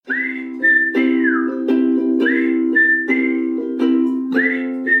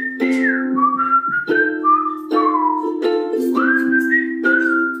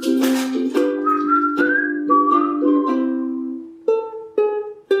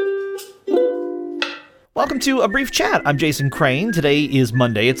Welcome to A Brief Chat. I'm Jason Crane. Today is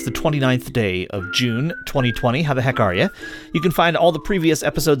Monday. It's the 29th day of June, 2020. How the heck are you? You can find all the previous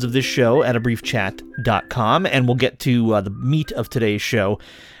episodes of this show at abriefchat.com, and we'll get to the meat of today's show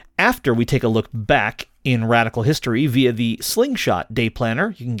after we take a look back in radical history via the Slingshot Day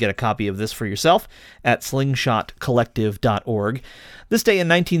Planner. You can get a copy of this for yourself at slingshotcollective.org. This day in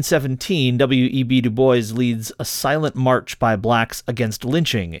 1917, W.E.B. Du Bois leads a silent march by blacks against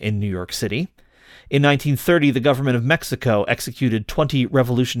lynching in New York City. In 1930, the government of Mexico executed 20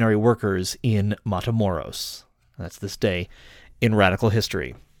 revolutionary workers in Matamoros. That's this day in radical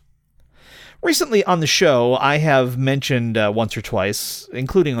history. Recently on the show, I have mentioned once or twice,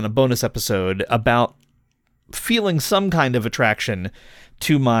 including on a bonus episode, about feeling some kind of attraction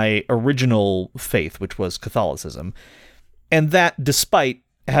to my original faith, which was Catholicism. And that despite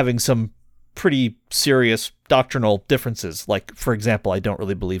having some pretty serious doctrinal differences. Like, for example, I don't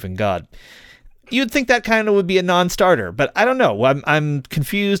really believe in God. You'd think that kind of would be a non-starter, but I don't know. I'm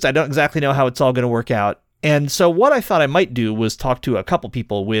confused. I don't exactly know how it's all going to work out. And so what I thought I might do was talk to a couple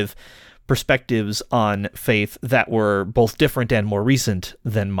people with perspectives on faith that were both different and more recent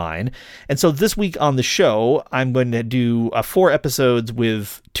than mine. And so this week on the show, I'm going to do 4 episodes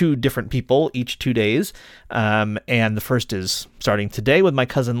with 2 different people each 2 days. And the first is starting today with my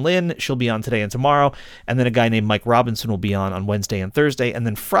cousin Lynne. She'll be on today and tomorrow. And then a guy named Mike Robinson will be on Wednesday and Thursday. And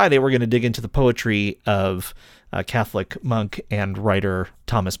then Friday, we're going to dig into the poetry of Catholic monk and writer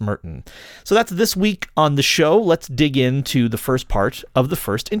Thomas Merton. So that's this week on the show. Let's dig into the first part of the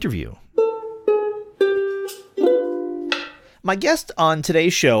first interview. My guest on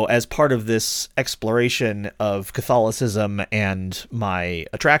today's show, as part of this exploration of Catholicism and my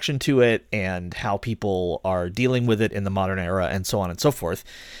attraction to it and how people are dealing with it in the modern era and so on and so forth,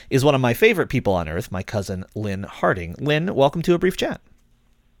 is one of my favorite people on earth, my cousin Lynne Harting. Lynne, welcome to A Brief Chat.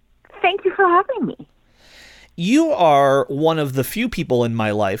 Thank you for having me. You are one of the few people in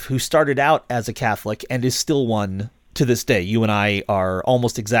my life who started out as a Catholic and is still one to this day. You and I are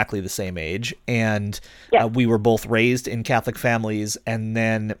almost exactly the same age, and we were both raised in Catholic families, and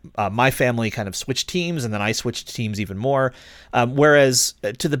then my family kind of switched teams, and then I switched teams even more. Whereas,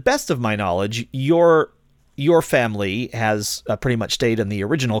 to the best of my knowledge, your family has pretty much stayed in the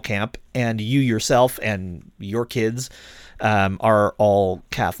original camp, and you yourself and your kids are all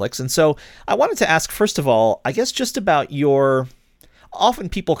Catholics. And so I wanted to ask, first of all, I guess just about often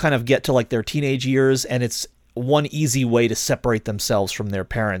people kind of get to like their teenage years, and it's one easy way to separate themselves from their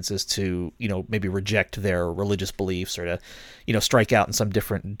parents is to, maybe reject their religious beliefs or to, strike out in some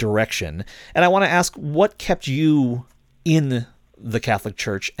different direction. And I want to ask, what kept you in the Catholic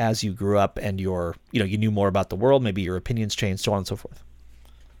Church as you grew up and you knew more about the world, maybe your opinions changed, so on and so forth?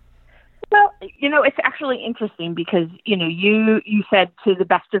 Well, it's actually interesting because, you said to the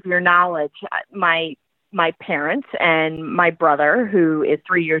best of your knowledge, my parents and my brother, who is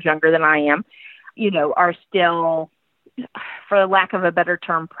 3 years younger than I am, are still, for lack of a better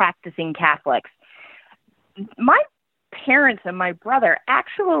term, practicing Catholics. My parents and my brother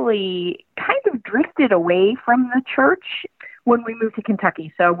actually kind of drifted away from the church when we moved to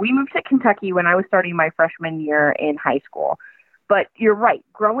Kentucky. So we moved to Kentucky when I was starting my freshman year in high school. But you're right.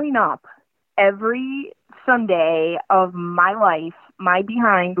 Growing up, every Sunday of my life, my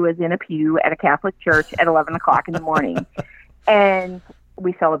behind was in a pew at a Catholic church at 11 o'clock in the morning. And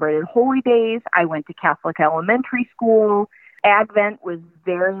we celebrated holy days. I went to Catholic elementary school. Advent was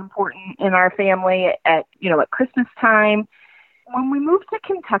very important in our family at Christmas time. When we moved to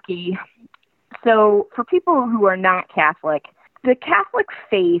Kentucky, so for people who are not Catholic, the Catholic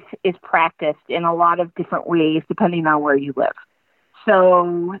faith is practiced in a lot of different ways depending on where you live.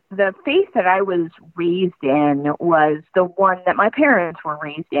 So the faith that I was raised in was the one that my parents were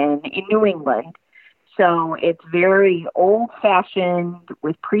raised in New England. So it's very old-fashioned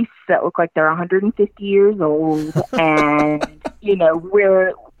with priests that look like they're 150 years old, and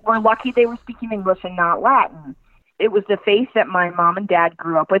we're lucky they were speaking English and not Latin. It was the faith that my mom and dad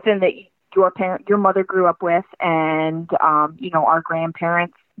grew up with, and that your mother grew up with, and our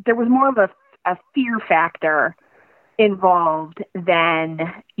grandparents. There was more of a fear factor involved than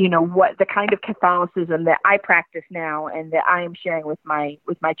what the kind of Catholicism that I practice now and that I am sharing with my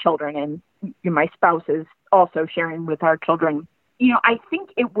children, and my spouse is also sharing with our children. I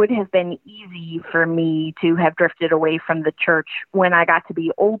think it would have been easy for me to have drifted away from the church when I got to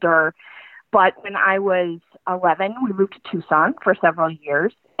be older, but when I was 11, we moved to Tucson for several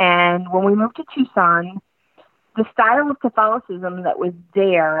years, and when we moved to Tucson, the style of Catholicism that was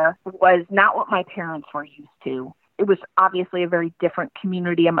there was not what my parents were used to. It was obviously a very different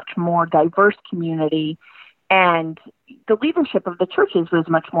community, a much more diverse community. And the leadership of the churches was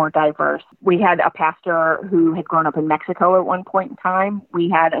much more diverse. We had a pastor who had grown up in Mexico at one point in time. We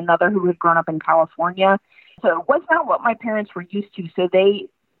had another who had grown up in California. So it was not what my parents were used to. So they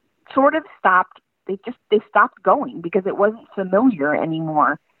sort of stopped. They stopped going because it wasn't familiar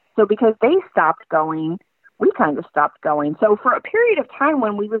anymore. So because they stopped going, we kind of stopped going. So for a period of time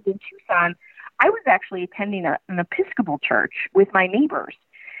when we lived in Tucson, I was actually attending an Episcopal church with my neighbors.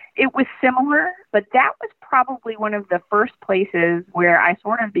 It was similar, but that was probably one of the first places where I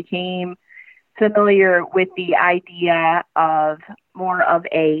sort of became familiar with the idea of more of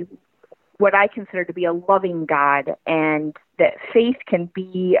what I consider to be a loving God, and that faith can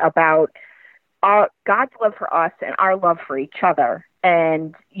be about God's love for us and our love for each other.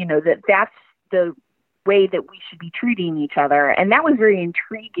 And, that's the way that we should be treating each other. And that was very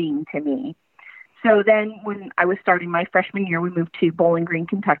intriguing to me. So then when I was starting my freshman year, we moved to Bowling Green,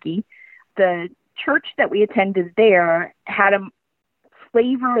 Kentucky. The church that we attended there had a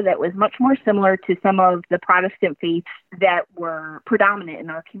flavor that was much more similar to some of the Protestant faiths that were predominant in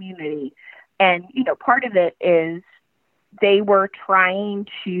our community. And, part of it is they were trying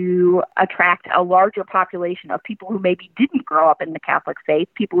to attract a larger population of people who maybe didn't grow up in the Catholic faith,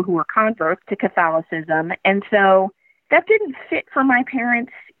 people who were converts to Catholicism. And so that didn't fit for my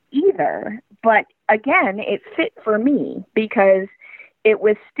parents either. But again, it fit for me because it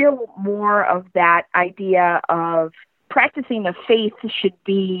was still more of that idea of practicing the faith should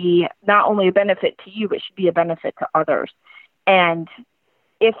be not only a benefit to you, but should be a benefit to others. And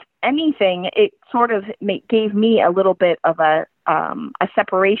if anything, it sort of gave me a little bit of a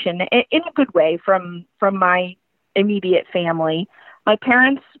separation in a good way from my immediate family. My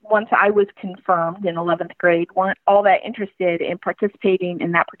parents, once I was confirmed in 11th grade, weren't all that interested in participating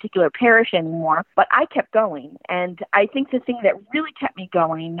in that particular parish anymore, but I kept going. And I think the thing that really kept me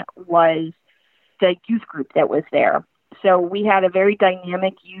going was the youth group that was there. So we had a very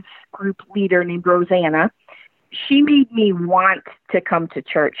dynamic youth group leader named Rosanna. She made me want to come to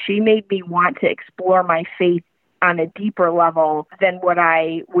church. She made me want to explore my faith on a deeper level than what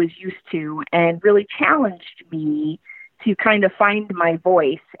I was used to, and really challenged me to kind of find my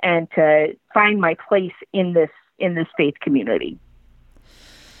voice and to find my place in this faith community.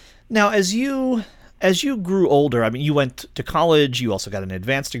 Now, as you grew older, I mean, you went to college, you also got an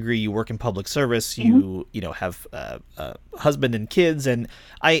advanced degree, you work in public service, you have a husband and kids, and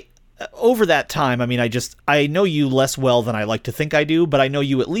over that time, I mean, I know you less well than I like to think I do, but I know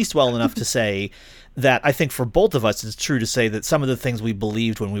you at least well enough to say that I think for both of us, it's true to say that some of the things we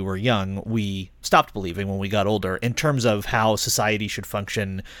believed when we were young, we stopped believing when we got older, in terms of how society should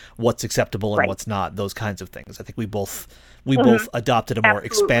function, what's acceptable and what's not, those kinds of things. I think we both adopted a more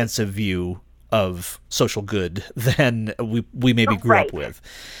expansive view of social good than we maybe grew up with.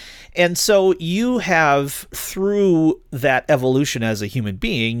 And so you have, through that evolution as a human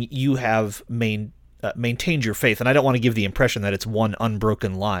being, you have maintained your faith. And I don't want to give the impression that it's one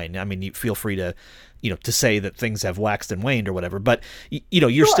unbroken line. I mean, you feel free to, to say that things have waxed and waned or whatever, but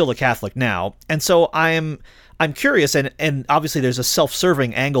you're still a Catholic now. And so I'm curious, and obviously there's a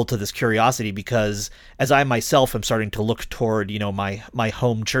self-serving angle to this curiosity, because as I myself am starting to look toward, my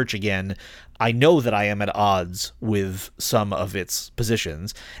home church again, I know that I am at odds with some of its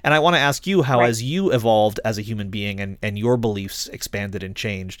positions. And I want to ask you how, as you evolved as a human being and your beliefs expanded and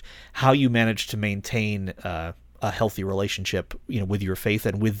changed, how you managed to maintain a healthy relationship, with your faith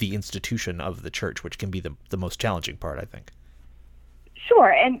and with the institution of the church, which can be the most challenging part, I think.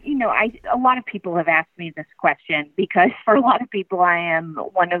 Sure. And, a lot of people have asked me this question, because for a lot of people, I am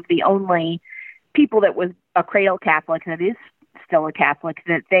one of the only people that was a cradle Catholic that is still a Catholic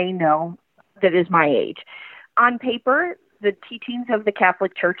that they know that is my age. On paper, the teachings of the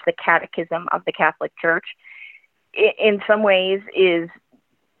Catholic Church, the Catechism of the Catholic Church, in some ways is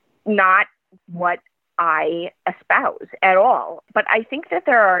not what I espouse at all. But I think that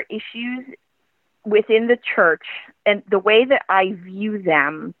there are issues within the church, and the way that I view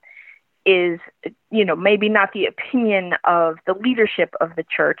them is, maybe not the opinion of the leadership of the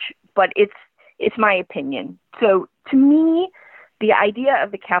church, but it's my opinion. So to me, the idea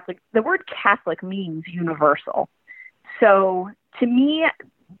of the word Catholic means universal. So to me,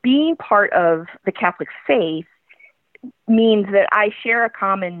 being part of the Catholic faith means that I share a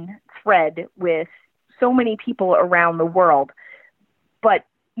common thread with so many people around the world, but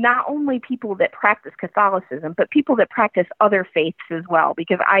not only people that practice Catholicism, but people that practice other faiths as well,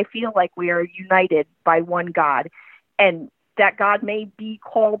 because I feel like we are united by one God, and that God may be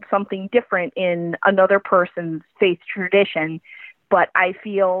called something different in another person's faith tradition, but I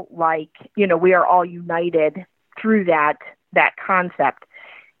feel like, we are all united through that concept.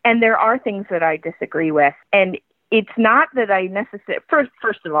 And there are things that I disagree with. And it's not that I necessarily,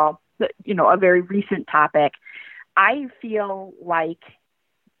 first of all, a very recent topic, I feel like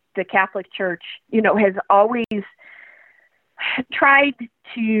the Catholic Church, has always tried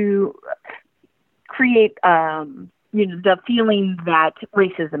to create, the feeling that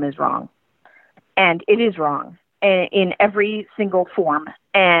racism is wrong. And it is wrong in every single form.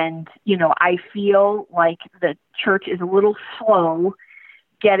 And, I feel like the church is a little slow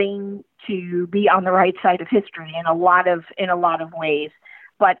getting to be on the right side of history in a lot of ways.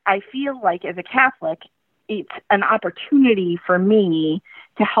 But I feel like as a Catholic, it's an opportunity for me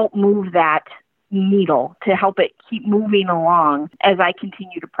to help move that needle, to help it keep moving along as I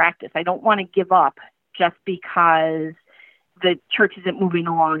continue to practice. I don't want to give up just because the church isn't moving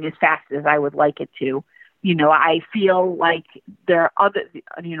along as fast as I would like it to. I feel like there are other,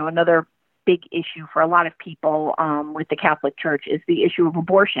 another big issue for a lot of people with the Catholic Church is the issue of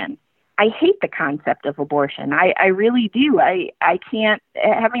abortion. I hate the concept of abortion. I really do. I can't,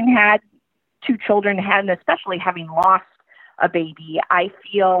 having had 2 children, and especially having lost a baby, I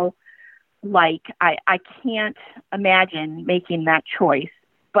feel like I can't imagine making that choice.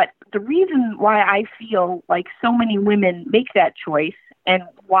 But the reason why I feel like so many women make that choice and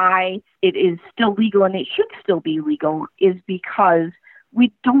why it is still legal and it should still be legal is because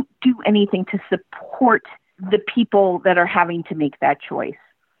we don't do anything to support the people that are having to make that choice.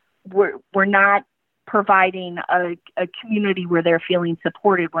 We're not providing a community where they're feeling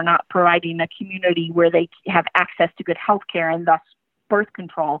supported. We're not providing a community where they have access to good health care and thus birth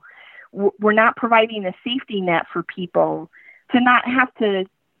control. We're not providing a safety net for people to not have to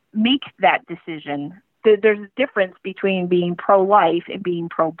make that decision. There's a difference between being pro-life and being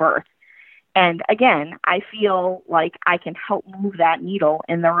pro-birth. And again, I feel like I can help move that needle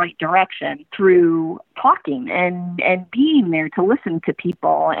in the right direction through talking and being there to listen to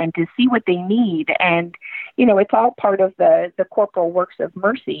people and to see what they need. And, it's all part of the corporal works of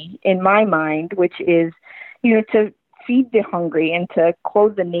mercy in my mind, which is, to feed the hungry and to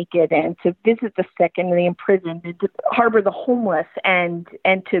clothe the naked and to visit the sick and the imprisoned and to harbor the homeless and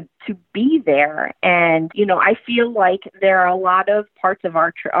to be there. And, I feel like there are a lot of parts of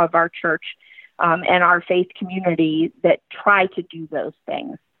our church and our faith community that try to do those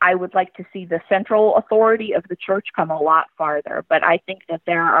things. I would like to see the central authority of the church come a lot farther, but I think that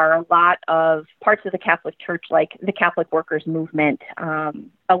there are a lot of parts of the Catholic Church, like the Catholic Workers Movement,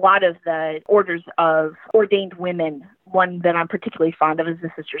 a lot of the orders of ordained women. One that I'm particularly fond of is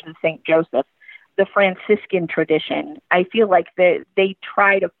the Sisters of St. Joseph, the Franciscan tradition. I feel like they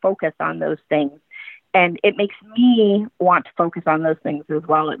try to focus on those things, and it makes me want to focus on those things as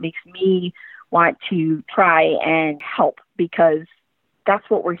well. It makes me want to try and help because that's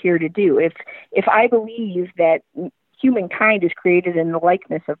what we're here to do. If I believe that humankind is created in the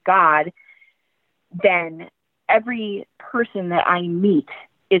likeness of God, then every person that I meet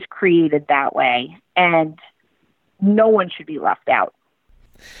is created that way, and no one should be left out.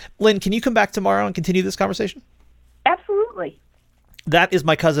 Lynne, can you come back tomorrow and continue this conversation? Absolutely. That is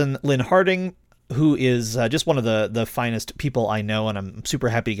my cousin, Lynne Harting, who is just one of the finest people I know, and I'm super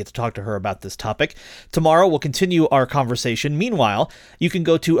happy to get to talk to her about this topic. Tomorrow, we'll continue our conversation. Meanwhile, you can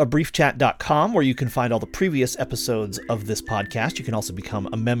go to abriefchat.com, where you can find all the previous episodes of this podcast. You can also become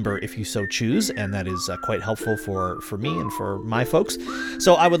a member if you so choose, and that is quite helpful for me and for my folks.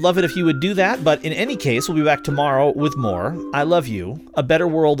 So I would love it if you would do that, but in any case, we'll be back tomorrow with more. I love you. A better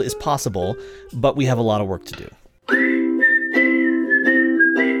world is possible, but we have a lot of work to do.